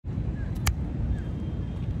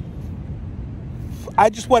I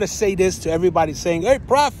just want to say this to everybody saying, hey,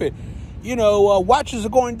 Prophet, you know, watches are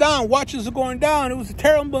going down. Watches are going down. It was a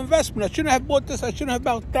terrible investment. I shouldn't have bought this. I shouldn't have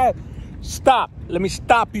bought that. Stop. Let me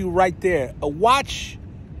stop you right there. A watch,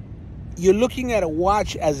 you're looking at a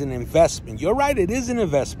watch as an investment. You're right, it is an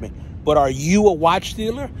investment. But are you a watch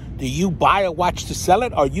dealer? Do you buy a watch to sell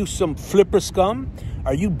it? Are you some flipper scum?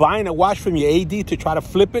 Are you buying a watch from your AD to try to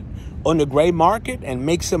flip it on the gray market and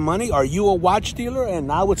make some money? Are you a watch dealer and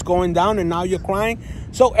now it's going down and now you're crying?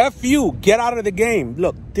 So F you, get out of the game.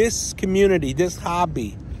 Look, this community, this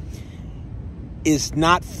hobby is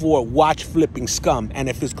not for watch flipping scum. And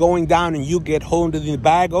if it's going down and you get honed in the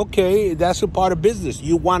bag, okay, that's a part of business.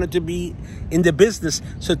 You wanted to be in the business,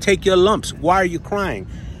 so take your lumps. Why are you crying?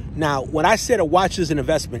 Now, when I said a watch is an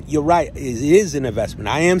investment, you're right, it is an investment.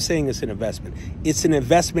 I am saying it's an investment. It's an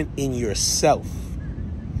investment in yourself.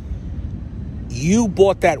 You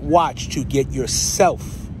bought that watch to get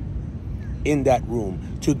yourself in that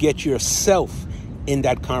room, to get yourself in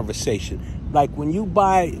that conversation. Like when you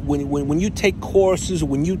buy, when you take courses,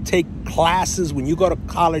 when you take classes, when you go to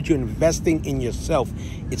college, you're investing in yourself.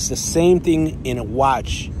 It's the same thing in a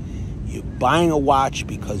watch. You're buying a watch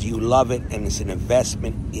because you love it, and it's an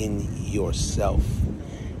investment in yourself.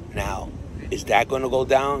 Now, is that going to go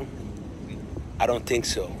down? I don't think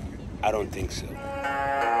so. I don't think so.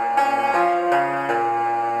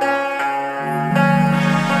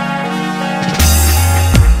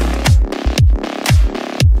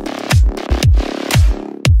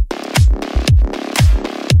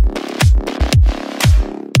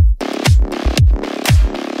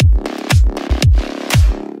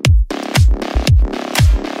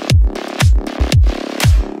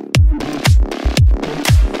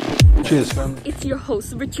 It's your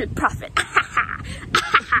host, Richard Prophet.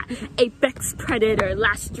 Apex Predator,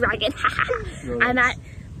 Last Dragon. I'm at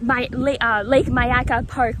my Lake Mayaka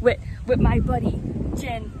Park with my buddy,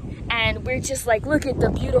 Jen. And we're just like, look at the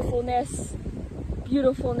beautifulness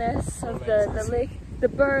of the lake. The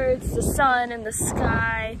birds, the sun, and the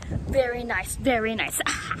sky. Very nice, very nice.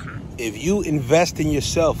 If you invest in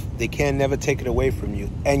yourself, they can never take it away from you.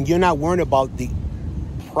 And you're not worried about the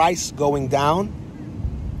price going down,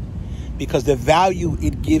 because the value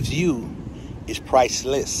it gives you is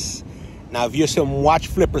priceless. Now, if you're some watch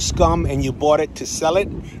flipper scum and you bought it to sell it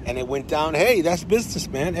and it went down, hey, that's business,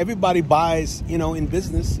 man. Everybody buys, you know, in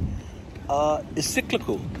business. It's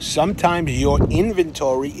cyclical. Sometimes your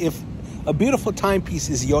inventory, if a beautiful timepiece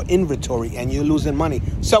is your inventory and you're losing money,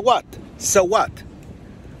 so what? So what?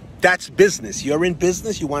 That's business. You're in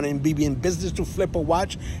business. You want to be in business to flip a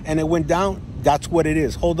watch and it went down. That's what it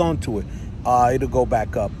is. Hold on to it. It'll go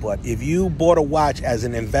back up. But if you bought a watch as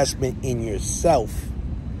an investment in yourself,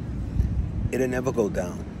 it'll never go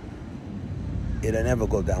down. It'll never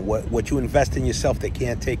go down. What you invest in yourself, they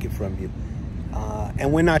can't take it from you.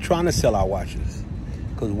 And we're not trying to sell our watches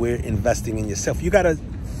because we're investing in yourself. You got to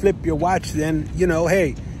flip your watch. Then, you know,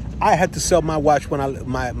 hey, I had to sell my watch when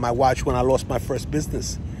my watch when I lost my first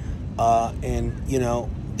business. And, you know,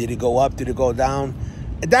 did it go up? Did it go down?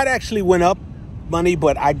 That actually went up money,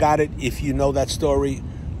 but I got it. If you know that story,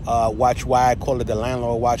 watch why I call it the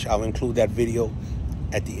landlord watch. I'll include that video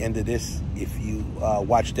at the end of this. If you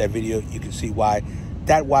watch that video, you can see why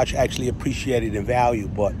that watch actually appreciated in value.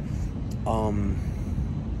 But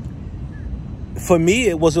for me,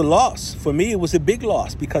 it was a loss. For me, it was a big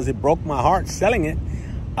loss because it broke my heart selling it.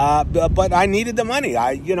 But I needed the money.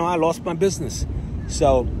 I lost my business.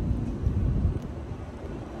 So,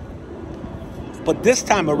 but this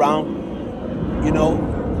time around, you know,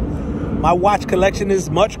 my watch collection is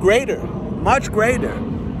much greater, much greater.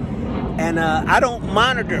 And I don't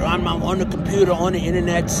monitor on the computer, on the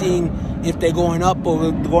internet, seeing if they're going up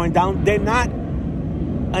or going down. They're not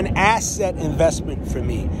an asset investment for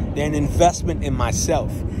me. They're an investment in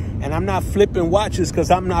myself. And I'm not flipping watches because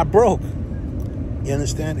I'm not broke. You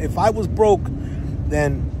understand? If I was broke,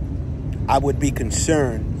 then I would be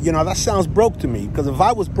concerned. You know, that sounds broke to me, because if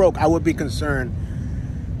I was broke, I would be concerned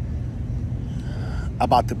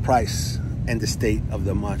about the price and the state of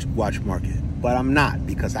the watch market. But I'm not,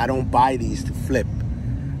 because I don't buy these to flip.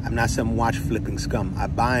 I'm not some watch flipping scum. I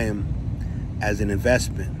buy them as an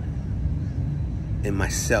investment in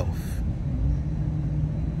myself.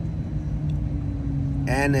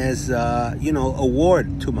 And as, you know,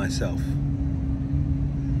 award to myself.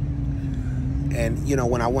 And, you know,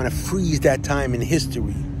 when I want to freeze that time in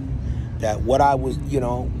history, that what I was, you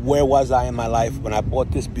know, where was I in my life when I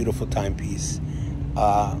bought this beautiful timepiece,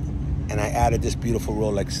 and I added this beautiful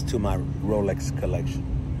Rolex to my Rolex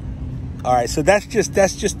collection. All right, so that's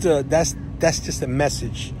just a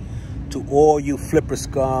message to all you flipper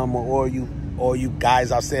scum, or all you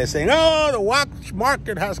guys out there saying, oh, the watch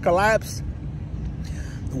market has collapsed.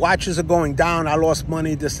 The watches are going down. I lost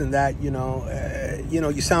money, this and that.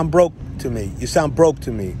 You sound broke to me. You sound broke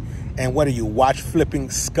to me. And what are you, watch flipping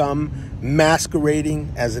scum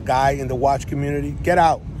masquerading as a guy in the watch community? Get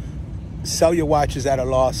out. Sell your watches at a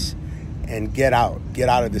loss and get out. Get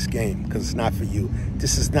out of this game because it's not for you.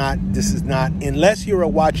 This is not, unless you're a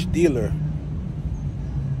watch dealer,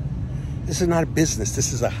 this is not a business.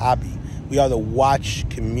 This is a hobby. We are the watch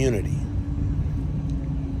community.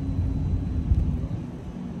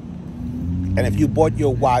 And if you bought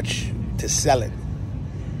your watch to sell it,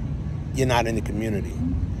 you're not in the community.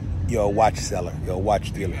 You're a watch seller. You're a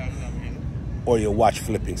watch dealer. Or you're watch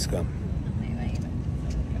flipping scum.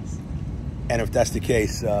 And if that's the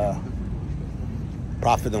case,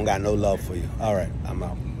 Prophet don't got no love for you. All right, I'm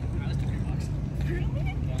out.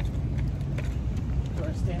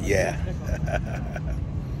 Yeah.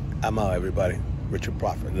 I'm out, everybody. Richard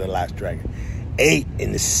Prophet, the Last Dragon. 8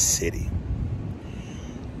 in the city.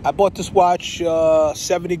 I bought this watch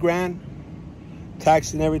 70 grand,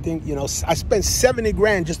 tax and everything. I spent 70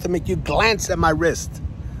 grand just to make you glance at my wrist.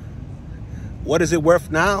 What is it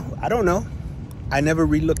worth now? I don't know. I never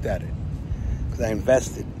re-looked at it because I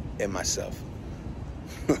invested in myself.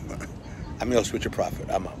 I'm your host, Richard Prophet.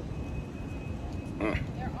 I'm out.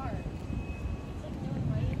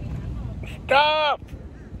 Stop!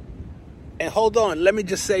 And hold on, let me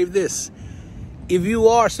just say this. If you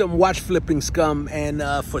are some watch flipping scum and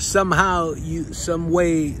for somehow, some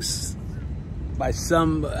ways, by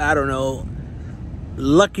some, I don't know,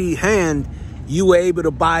 lucky hand, you were able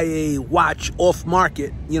to buy a watch off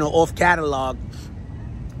market, off catalog,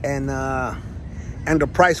 and the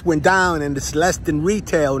price went down and it's less than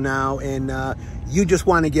retail now, and you just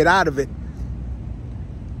want to get out of it,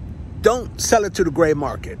 don't sell it to the gray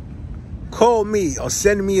market. Call me or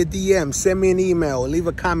send me a DM, send me an email, leave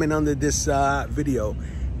a comment under this video.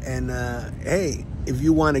 And hey, if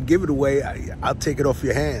you want to give it away, I'll take it off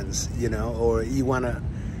your hands, or you want to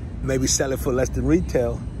maybe sell it for less than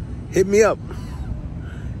retail, hit me up.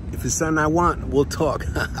 If it's something I want, we'll talk.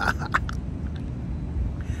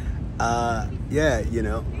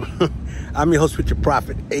 Yeah, I'm your host, Richard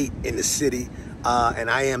Prophet, 8 in the city, and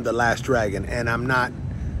I am the Last Dragon, and I'm not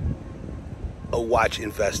a watch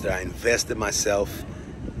investor. I invest in myself,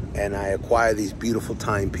 and I acquire these beautiful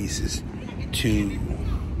timepieces to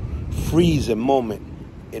freeze a moment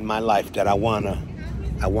in my life that I wanna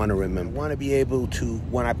remember. I wanna be able to,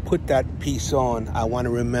 when I put that piece on, I wanna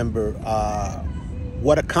remember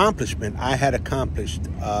what accomplishment I had accomplished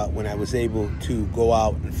when I was able to go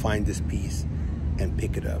out and find this piece and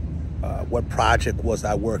pick it up. What project was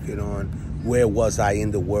I working on? Where was I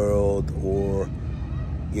in the world? Or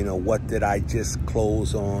what did I just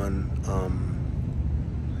close on?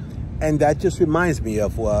 And that just reminds me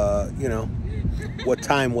of, what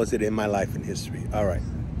time was it in my life and history. All right,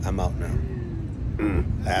 I'm out now.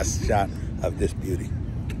 Last shot of this beauty.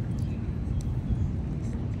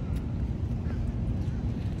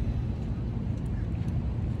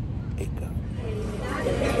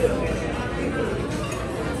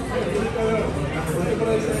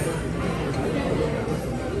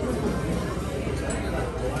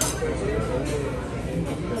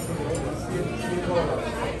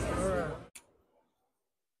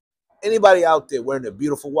 Anybody out there wearing a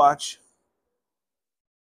beautiful watch?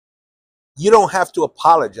 You don't have to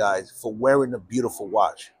apologize for wearing a beautiful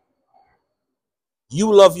watch.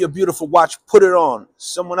 You love your beautiful watch, put it on.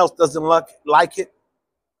 Someone else doesn't like it.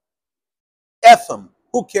 F them.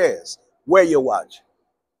 Who cares? Wear your watch.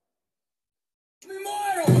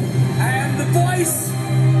 Immortal. I am the voice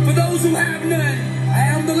for those who have none. I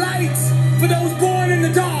am the light for those born in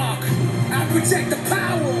the dark. I protect the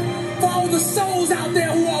power for all the souls out there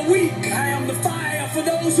who are weak. I am the fire for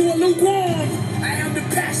those who are lukewarm. I am the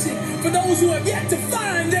passion for those who have yet to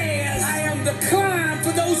find theirs. I am the climb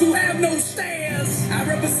for those who have no stairs. I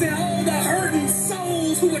represent all the hurting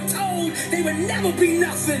souls who were told they would never be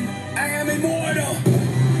nothing. I am immortal.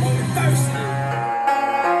 Only first.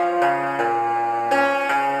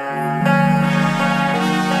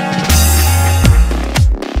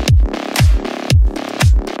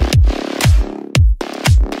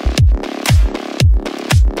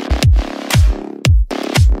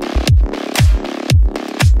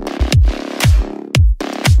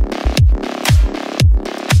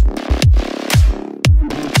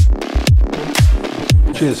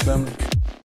 Cheers, family.